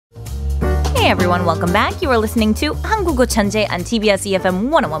everyone, welcome back. You are listening to 한국어천재 on TBS EFM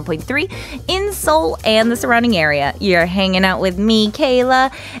 101.3 in Seoul and the surrounding area. You're hanging out with me,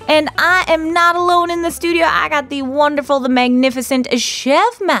 Kayla, and I am not alone in the studio. I got the wonderful, the magnificent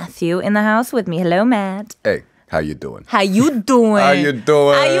Chef Matthew in the house with me. Hello, Matt. Hey, how you doing? How you doing? How you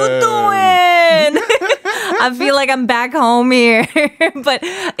doing? How you doing? I feel like I'm back home here. But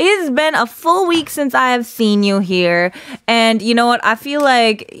it's been a full week since I have seen you here. And you know what? I feel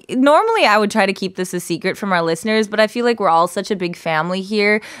like normally I would try to keep this a secret from our listeners, but I feel like we're all such a big family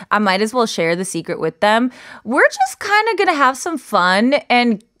here. I might as well share the secret with them. We're just kind of going to have some fun,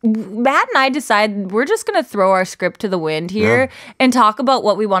 and Matt and I decided we're just going to throw our script to the wind here and talk about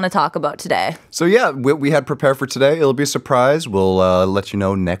what we want to talk about today. So yeah, we had prepared for today. It'll be a surprise. We'll let you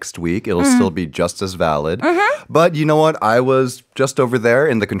know next week. It'll still be just as valid. But you know what? I was just over there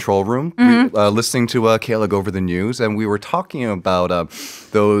in the control room listening to Kayla go over the news, and we were talking about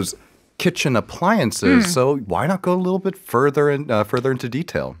those kitchen appliances. So why not go a little bit further into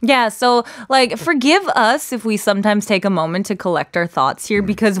detail? Yeah, so like forgive us if we sometimes take a moment to collect our thoughts here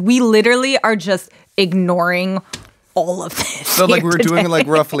because we literally are just ignoring all of this. So like we're doing like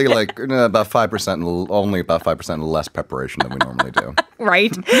roughly like about 5%, only about 5% less preparation than we normally do.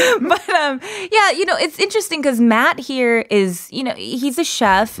 Right. But yeah, you know, it's interesting because Matt here is, you know, he's a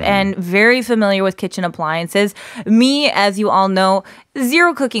chef and very familiar with kitchen appliances. Me, as you all know,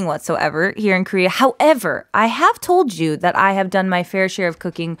 zero cooking whatsoever here in Korea. However, I have told you that I have done my fair share of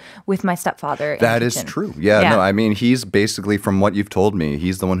cooking with my stepfather. That is true. Yeah, no, I mean, he's basically, from what you've told me,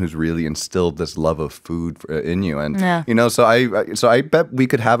 he's the one who's really instilled this love of food in you. And, you know, so I bet we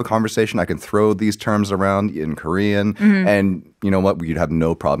could have a conversation. I can throw these terms around in Korean and you know what? We'd have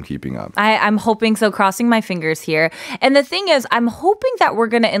no problem keeping up. I'm hoping so, crossing my fingers here. And the thing is, I'm hoping that we're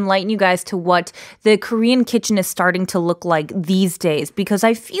going to enlighten you guys to what the Korean kitchen is starting to look like these days, because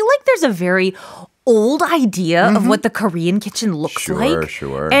I feel like there's a very old idea of what the Korean kitchen looks like.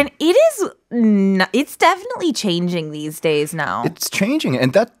 Sure. And it's definitely changing these days now. It's changing,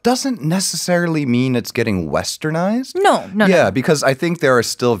 and that doesn't necessarily mean it's getting westernized. No. Yeah, because I think there are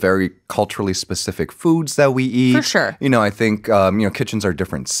still very culturally specific foods that we eat. For sure. You know, I think, kitchens are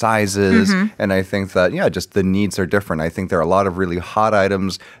different sizes, and I think that, just the needs are different. I think there are a lot of really hot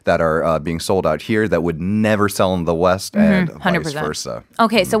items that are being sold out here that would never sell in the West, and 100%. Vice versa.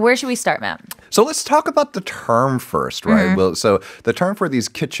 Okay, so where should we start, Matt? So let's talk about the term first, right? Well, so the term for these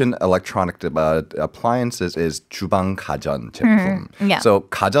kitchen electronic appliances is 주방 가전 제품. So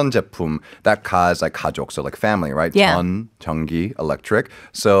가전 제품, that ka is like 가족, so like family, right? 전, 전기, electric.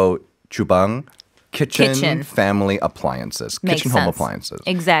 So 주방, kitchen, family appliances, kitchen home appliances.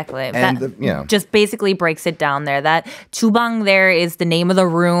 Exactly. And that just basically breaks it down there. That 주방 there is the name of the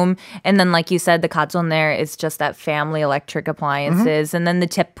room. And then like you said, the 가전 there is just that family electric appliances. And then the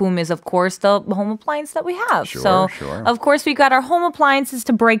제품 is, of course, the home appliance that we have. Sure. Of course, we've got our home appliances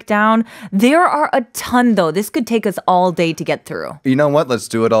to break down. There are a ton, though. This could take us all day to get through. You know what? Let's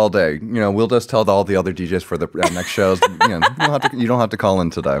do it all day. You know, we'll just tell all the other DJs for the next shows. You don't have to call in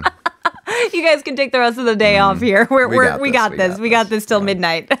today. You guys can take the rest of the day off here. We got this. We got this till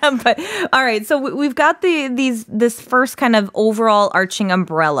midnight. But all right, so we've got this first kind of overall arching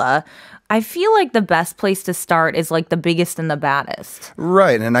umbrella. I feel like the best place to start is like the biggest and the baddest.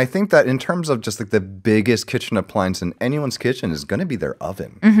 Right, and I think that in terms of just like the biggest kitchen appliance in anyone's kitchen is going to be their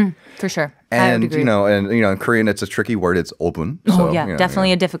oven. For sure. And in Korean it's a tricky word. It's oven. So,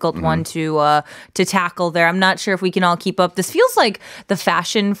 definitely a difficult one to tackle there. I'm not sure if we can all keep up. This feels like the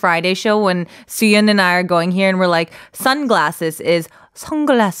Fashion Friday show when Suyun and I are going here and we're like, sunglasses is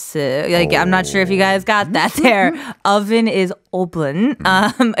sunglasses. Like, I'm not sure if you guys got that there. Oven is oven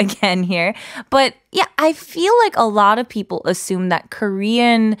again here. But yeah, I feel like a lot of people assume that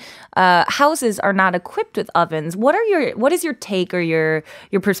Korean houses are not equipped with ovens. What is your take or your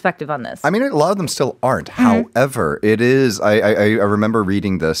perspective on this? I mean, a lot of them still aren't. However, it is. I remember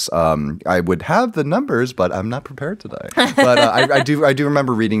reading this. I would have the numbers, but I'm not prepared today. But I do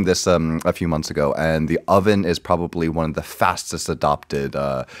remember reading this a few months ago, and the oven is probably one of the fastest adopted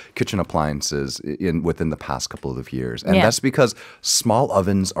kitchen appliances within the past couple of years, and that's because small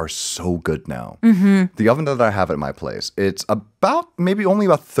ovens are so good now. The oven that I have at my place, it's only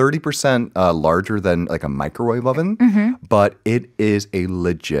about 30% larger than like a microwave oven, but it is a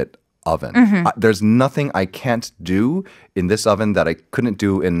legit oven. There's nothing I can't do in this oven that I couldn't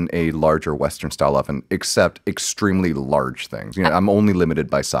do in a larger Western style oven, except extremely large things. You know, I'm only limited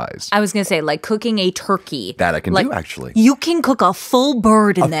by size. I was going to say, like cooking a turkey. That I can do, actually. You can cook a full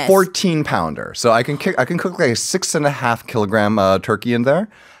bird in this. A 14-pounder. So I can cook like a 6.5 kilogram turkey in there.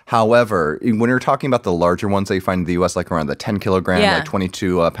 However, when you're talking about the larger ones that you find in the U.S., like around the 10 kilogram, like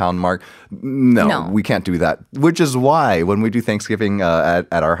 22 pound mark, no, we can't do that. Which is why when we do Thanksgiving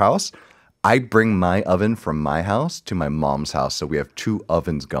at our house, I bring my oven from my house to my mom's house. So we have 2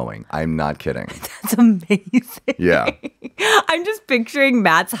 ovens going. I'm not kidding. That's amazing. Yeah. I'm just picturing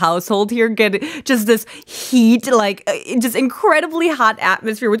Matt's household here get just this heat, like just incredibly hot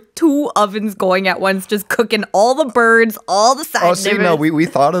atmosphere with 2 ovens going at once, just cooking all the birds, all the side dishes. No, we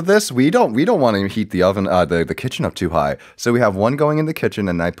thought of this. We don't want to heat the oven, the kitchen up too high. So we have one going in the kitchen,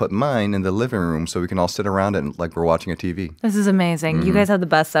 and I put mine in the living room so we can all sit around it like we're watching a TV. This is amazing. You guys have the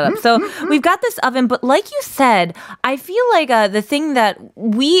best setup. So we've got this oven, but like you said, I feel like the thing that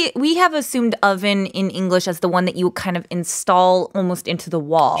we have assumed oven in English as the one that you kind of install almost into the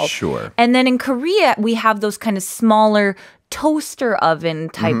wall. Sure. And then in Korea, we have those kind of smaller toaster oven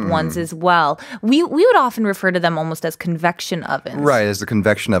type ones as well. We would often refer to them almost as convection ovens. Right, as the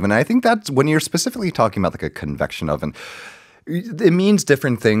convection oven. I think that's when you're specifically talking about like a convection oven. It means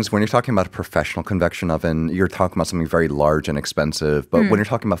different things. When you're talking about a professional convection oven, you're talking about something very large and expensive. But when you're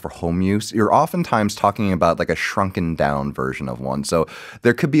talking about for home use, you're oftentimes talking about like a shrunken down version of one. So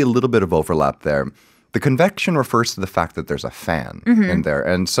there could be a little bit of overlap there. The convection refers to the fact that there's a fan in there.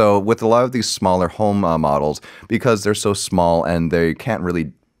 And so with a lot of these smaller home models, because they're so small and they can't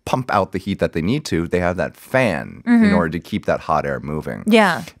really pump out the heat that they need to, they have that fan in order to keep that hot air moving.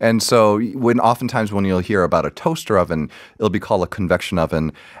 Yeah. And so oftentimes when you'll hear about a toaster oven, it'll be called a convection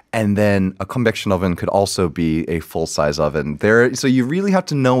oven. And then a convection oven could also be a full-size oven. So you really have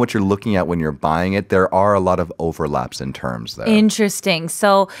to know what you're looking at when you're buying it. There are a lot of overlaps in terms there. Interesting.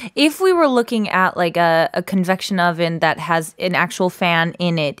 So if we were looking at like a convection oven that has an actual fan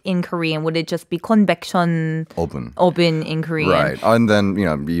in it in Korean, would it just be convection oven in Korean? Right. And then,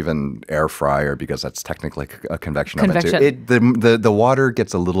 even air fryer, because that's technically a convection oven too. The water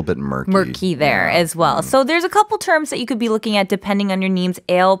gets a little bit murky there as well. So there's a couple terms that you could be looking at depending on your needs.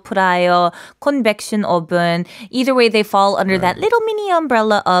 Air fryer, convection oven. Either way, they fall under that little mini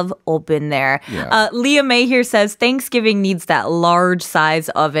umbrella of oven there. Yeah. Leah May here says Thanksgiving needs that large size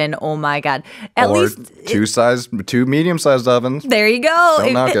oven. Oh my God. At least 2 medium-sized ovens. There you go.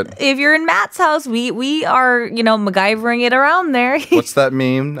 Don't knock it. If you're in Matt's house, we are, MacGyvering it around there. What's that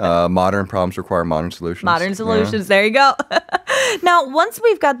meme? Modern problems require modern solutions. Modern solutions. There you go. Now, once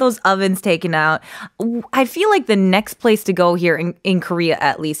we've got those ovens taken out, I feel like the next place to go here in Korea,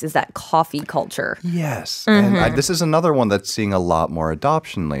 at least, is that coffee culture. Yes. And this is another one that's seeing a lot more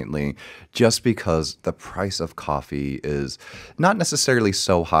adoption lately, just because the price of coffee is not necessarily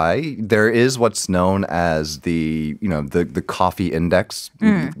so high. There is what's known as the coffee index.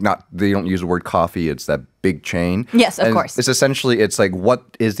 They don't use the word coffee. It's that big chain. Yes, of course. It's essentially, it's like, what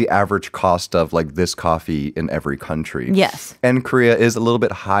is the average cost of like this coffee in every country? Yes. And Korea is a little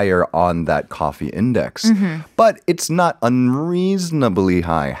bit higher on that coffee index. But it's not unreasonably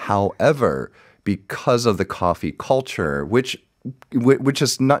high. However, because of the coffee culture, which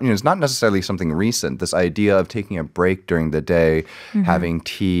is not, it's not necessarily something recent. This idea of taking a break during the day, having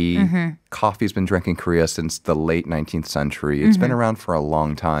tea. Coffee's been drank in Korea since the late 19th century. It's been around for a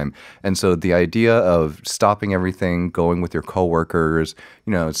long time. And so the idea of stopping everything, going with your coworkers,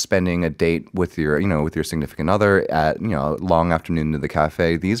 spending a date with your significant other at, a long afternoon to the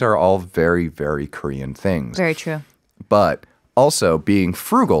cafe, these are all very, very Korean things. Very true. But also, being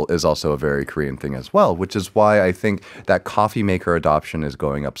frugal is also a very Korean thing as well, which is why I think that coffee maker adoption is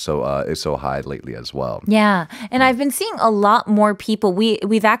going up so high lately as well. Yeah, and I've been seeing a lot more people.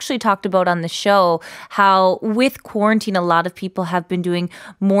 We've actually talked about on the show how with quarantine, a lot of people have been doing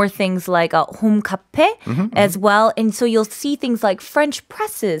more things like a home cafe as well, and so you'll see things like French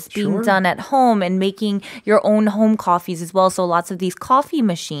presses being done at home and making your own home coffees as well. So lots of these coffee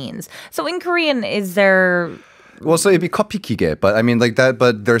machines. So in Korean, is there? Well, so it'd be 커피 기계, but I mean like that.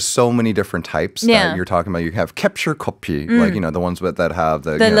 But there's so many different types that you're talking about. You have capture 커피, like the ones that have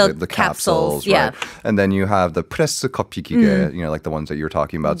the capsules, right? And then you have the press 커피 기계, like the ones that you're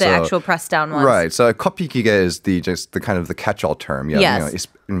talking about. The actual press down ones, right? So 커피 기계 is just the kind of the catch-all term. Yes.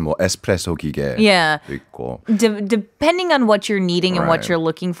 Espresso 기계. Yeah. Depending on what you're needing and what you're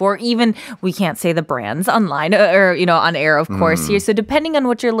looking for, even we can't say the brands online or on air, of course here. So depending on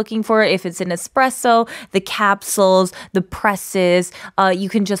what you're looking for, if it's an espresso, the capsules, the presses, you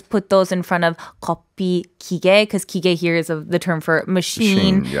can just put those in front of 커피 기계, because 기계 here is the term for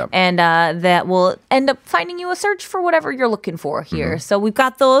machine. And that will end up finding you a search for whatever you're looking for here. So we've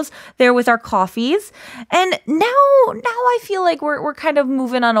got those there with our coffees. And now I feel like we're kind of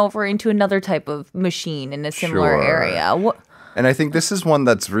moving on over into another type of machine in a similar area. And I think this is one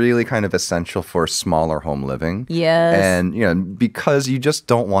that's really kind of essential for smaller home living. Yes. And, because you just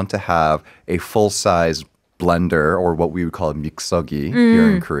don't want to have a full-size blender or what we would call a mixogi here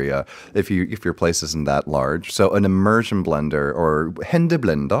in Korea if your place isn't that large. So an immersion blender or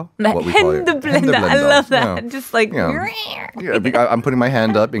핸드블렌더, what we call it. 핸드블렌더. I love that. Just like I'm putting my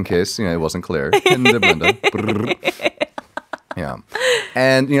hand up in case it wasn't clear. 핸드블렌더. Yeah.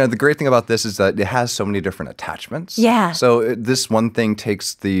 And, the great thing about this is that it has so many different attachments. Yeah. So this one thing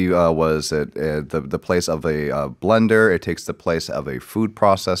takes the place of a blender. It takes the place of a food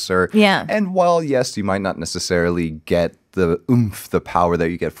processor. Yeah. And while, yes, you might not necessarily get the oomph, the power that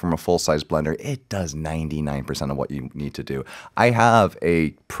you get from a full-size blender, it does 99% of what you need to do. I have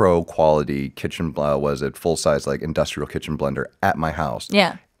a pro-quality kitchen, full-size, like, industrial kitchen blender at my house.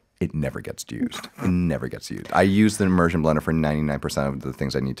 Yeah. It never gets used. It never gets used. I use the immersion blender for 99% of the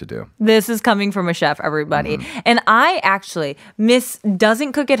things I need to do. This is coming from a chef, everybody. And I actually, Miss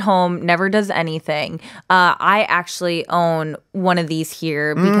doesn't cook at home, never does anything. I actually own one of these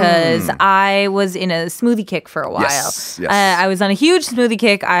here because I was in a smoothie kick for a while. Yes. I was on a huge smoothie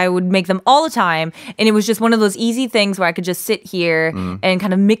kick. I would make them all the time. And it was just one of those easy things where I could just sit here and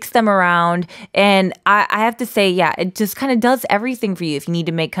kind of mix them around. And I have to say, yeah, it just kind of does everything for you. If you need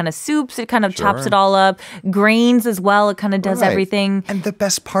to make kind of soups, it kind of chops it all up. Grains as well, it kind of does everything. And the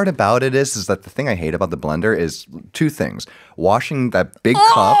best part about it is that the thing I hate about the blender is two things. Washing that big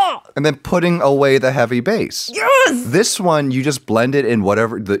cup and then putting away the heavy base. Yes! This one, you just blend it in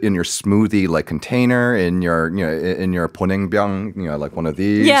whatever, in your smoothie like container, in your ponengbyung, like one of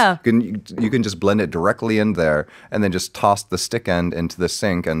these. Yeah. You can just blend it directly in there and then just toss the stick end into the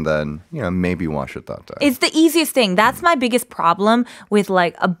sink and then, maybe wash it that day. It's the easiest thing. That's my biggest problem with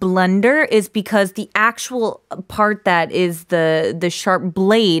like a blender is because the actual part that is the sharp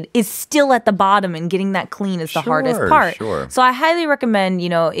blade is still at the bottom and getting that clean is the hardest part. Sure. So I highly recommend,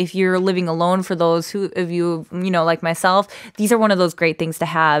 if you're living alone, for those of you, like myself, these are one of those great things to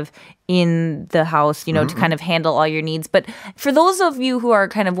have in the house, to kind of handle all your needs. But for those of you who are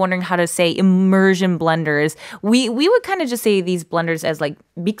kind of wondering how to say immersion blenders, we would kind of just say these blenders as like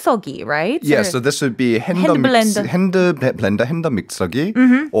mixogi, right? Yeah, so this would be 핸드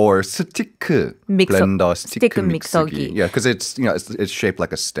mixogi or stick blender, stick mixogi. Yeah, because it's shaped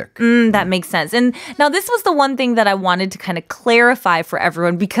like a stick. That makes sense. And now this was the one thing that I wanted to kind of clarify for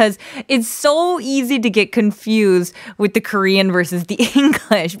everyone because it's so easy to get confused with the Korean versus the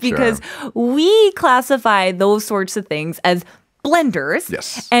English because we classify those sorts of things as blenders.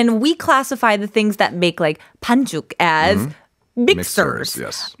 Yes. And we classify the things that make like 반죽 as mixers.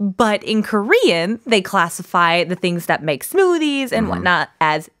 Yes. But in Korean, they classify the things that make smoothies and whatnot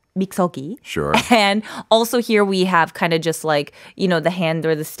as mixogi. Sure. And also here we have kind of just like, the hand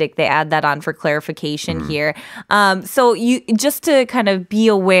or the stick. They add that on for clarification here. So you just to kind of be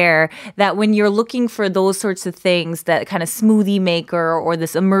aware that when you're looking for those sorts of things, that kind of smoothie maker or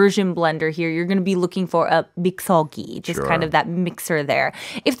this immersion blender here, you're going to be looking for a mixogi, just kind of that mixer there.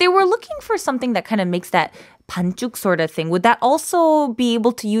 If they were looking for something that kind of makes that 반죽 sort of thing, would that also be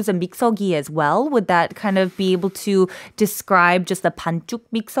able to use a mixogi as well? Would that kind of be able to describe just a 반죽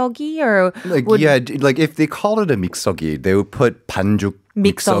mixogi? Or like if they called it a mixogi, they would put 반죽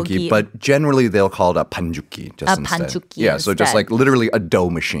mixogi, but generally they'll call it a 반죽기 just instead. 반죽기 yeah, so just like literally a dough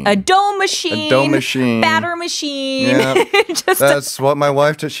machine. A dough machine. A dough machine. Batter machine. Yeah. That's what my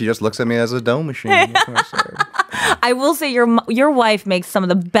wife does. She just looks at me as a dough machine. I will say your wife makes some of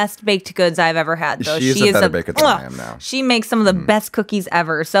the best baked goods I've ever had, though. She is a better baker than I am now. She makes some of the best cookies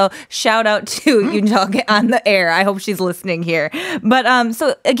ever. So shout out to Yoonjung on the air. I hope she's listening here. But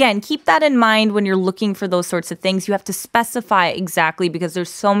so again, keep that in mind when you're looking for those sorts of things. You have to specify exactly because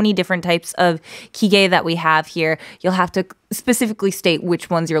there's so many different types of 기계 that we have here. You'll have to specifically state which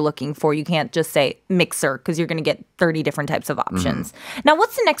ones you're looking for. You can't just say mixer because you're going to get 30 different types of options. Now,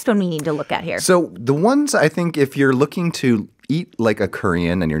 what's the next one we need to look at here? So the ones I think if you're looking to eat like a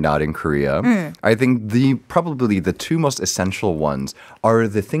Korean and you're not in Korea, I think probably the two most essential ones are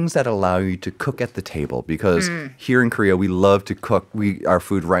the things that allow you to cook at the table because here in Korea, we love to cook our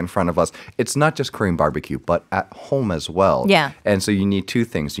food right in front of us. It's not just Korean barbecue, but at home as well. Yeah. And so you need two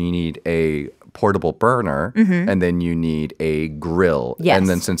things. You need a portable burner and then you need a grill. Yes. And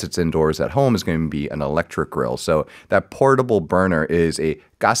then since it's indoors at home, it's going to be an electric grill. So that portable burner is a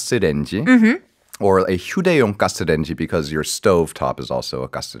가스레인지. Or a 휴대용 가스레인지 because your stove top is also a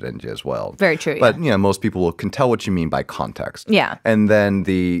가스레인지 as well. Very true. But most people can tell what you mean by context. Yeah. And then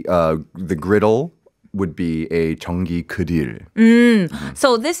the griddle would be a 정기 grill.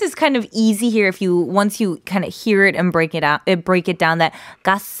 So this is kind of easy here if you once you kind of hear it and break it down that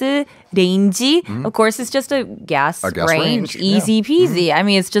가스 레인지 of course it's just a gas range. Easy peasy. I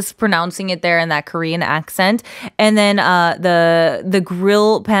mean it's just pronouncing it there in that Korean accent. And then the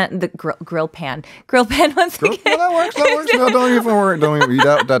grill pan once again. That works. No, don't even worry.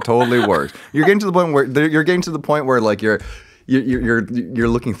 That totally works. You're getting to the point where like you're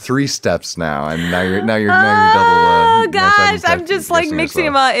looking 3 steps now, and now you're double. Oh gosh, I'm just like mixing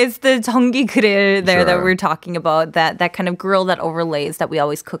them up. It's the 정기 grill there that we're talking about. That kind of grill that overlays that we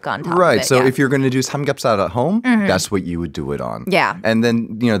always cook on top. Right. Of it, So if you're going to do samgyeopsal at home, that's what you would do it on. Yeah. And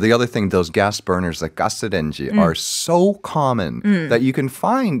then the other thing, those gas burners like 가스레인지 are so common that you can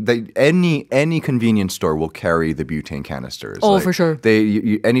find that any convenience store will carry the butane canisters. Oh, for sure.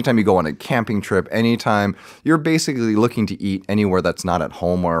 Anytime you go on a camping trip, anytime you're basically looking to eat anywhere that's not at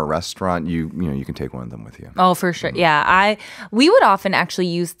home or a restaurant, you can take one of them with you. Oh, for sure. Yeah. We would often actually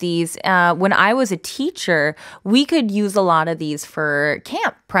use these when I was a teacher. We could use a lot of these for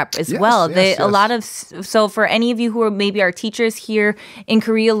camp prep as well. So for any of you who are maybe our teachers here in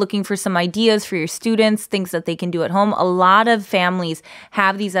Korea looking for some ideas for your students, things that they can do at home, a lot of families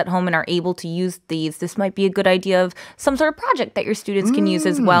have these at home and are able to use these. This might be a good idea of some sort of project that your students can use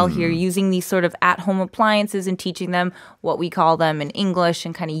as well here, using these sort of at-home appliances and teaching them what we call them in English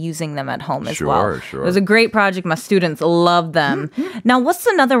and kind of using them at home as well. Sure. It was a great project. My students loved them. Now, what's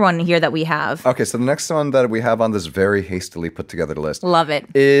another one here that we have? Okay, so the next one that we have on this very hastily put together list Love it.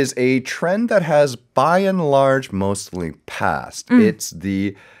 is a trend that has by and large mostly passed. It's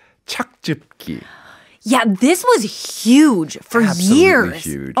the 착즙기. Yeah, this was huge for Absolutely years.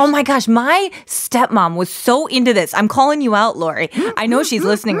 huge. Oh my gosh, my stepmom was so into this. I'm calling you out, Lori. I know she's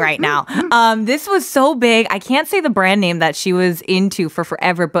listening right now. This was so big. I can't say the brand name that she was into for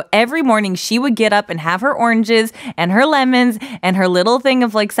forever, but every morning she would get up and have her oranges and her lemons and her little thing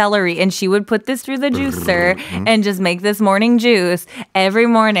of like celery, and she would put this through the juicer and just make this morning juice every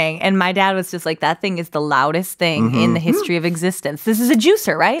morning. And my dad was just like, that thing is the loudest thing in the history of existence. This is a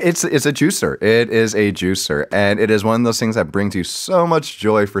juicer, right? It's a juicer. It is a juicer, and it is one of those things that brings you so much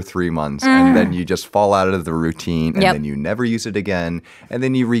joy for 3 months, and then you just fall out of the routine, and then you never use it again, and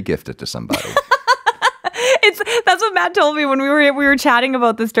then you re-gift it to somebody. That's what Matt told me when we were chatting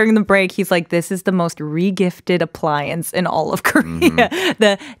about this during the break. He's like, this is the most re-gifted appliance in all of Korea.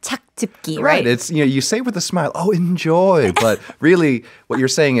 The 착즙기, right? It's you say with a smile, "Oh, enjoy," but really, what you're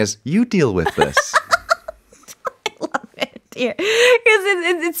saying is, you deal with this. Because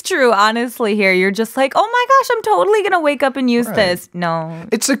it's true, honestly, here. You're just like, oh my gosh, I'm totally going to wake up and use this. No.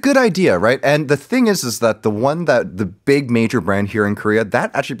 It's a good idea, right? And the thing is that the big major brand here in Korea,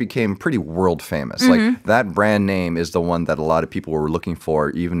 that actually became pretty world famous. Like that brand name is the one that a lot of people were looking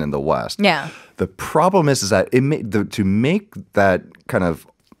for even in the West. Yeah. The problem is that to make that kind of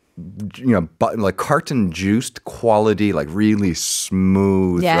like carton juiced quality, like really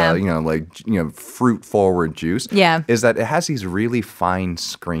smooth, fruit forward juice. Yeah, is that it has these really fine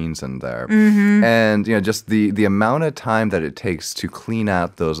screens in there, and just the amount of time that it takes to clean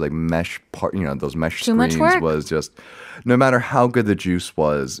out those like those mesh screens was just. No matter how good the juice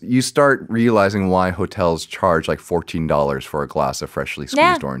was, you start realizing why hotels charge like $14 for a glass of freshly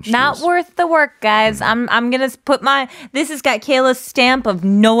squeezed orange juice. Not worth the work, guys. I'm gonna put this has got Kayla's stamp of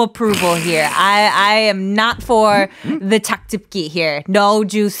no approval here. I am not for the 착즙기 here. No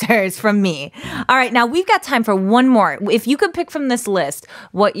juicers from me. All right, now we've got time for one more. If you could pick from this list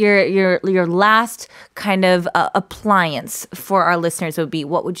what your last kind of appliance for our listeners would be,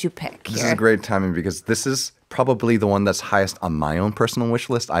 what would you pick? This is great timing because this is probably the one that's highest on my own personal wish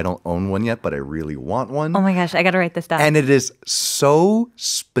list. I don't own one yet, but I really want one. Oh my gosh, I got to write this down. And it is so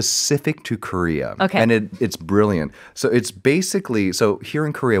specific to Korea. Okay. And it's brilliant. So it's basically, here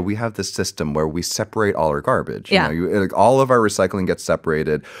in Korea, we have this system where we separate all our garbage. Yeah. All of our recycling gets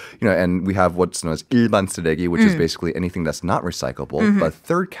separated, and we have what's known as 일반 쓰레기, which is basically anything that's not recyclable. But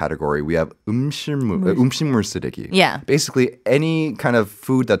third category, we have 음식물 쓰레기. Yeah. Basically any kind of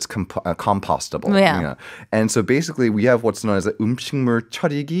food that's compostable. Yeah. And so basically we have what's known as 음식물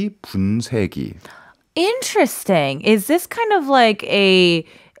처리기, 분쇄기. Interesting. Is this kind of like a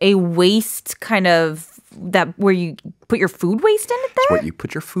waste kind of that where you put your food waste in it there? It's what you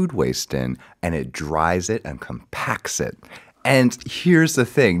put your food waste in, and it dries it and compacts it. And here's the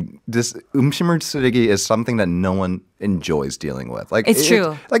thing: this 음식물 쓰레기 is something that no one enjoys dealing with. Like it's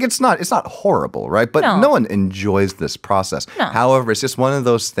true. It's not horrible, right? But no one enjoys this process. No. However, it's just one of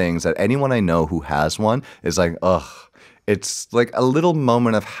those things that anyone I know who has one is like, ugh. It's like a little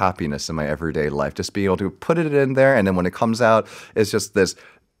moment of happiness in my everyday life, just being able to put it in there, and then when it comes out, it's just this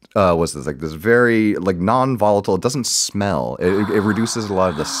what's this, like this very like non-volatile, it doesn't smell. It reduces a lot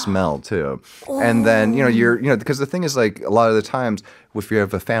of the smell too. And then, because the thing is like a lot of the times if you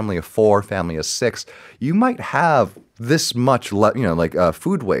have a family of 4, family of 6, you might have this much,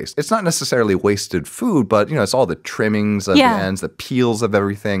 food waste. It's not necessarily wasted food, but, it's all the trimmings of the ends, the peels of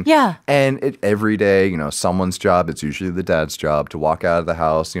everything. Yeah. And every day, someone's job, it's usually the dad's job to walk out of the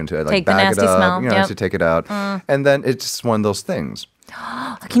house, to like take bag the nasty it up, smell. to take it out. And then it's just one of those things.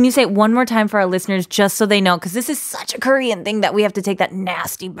 Can you say it one more time for our listeners just so they know? Because this is such a Korean thing that we have to take that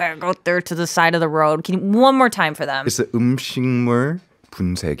nasty bag out there to the side of the road. One more time for them. It's the 음식물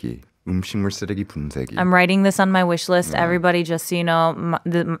분쇄기. 음식물 쓰레기 분쇄기. I'm writing this on my wish list. Everybody, just so you know,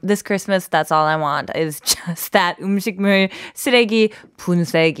 this Christmas, that's all I want is just that 음식물 쓰레기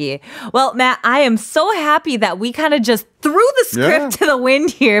분쇄기. Well, Matt, I am so happy that we kind of just threw the script to the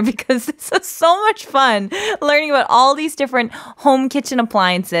wind here because this was so much fun learning about all these different home kitchen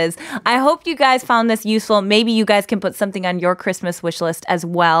appliances. I hope you guys found this useful. Maybe you guys can put something on your Christmas wish list as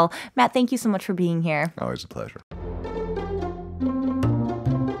well. Matt, thank you so much for being here. Always a pleasure.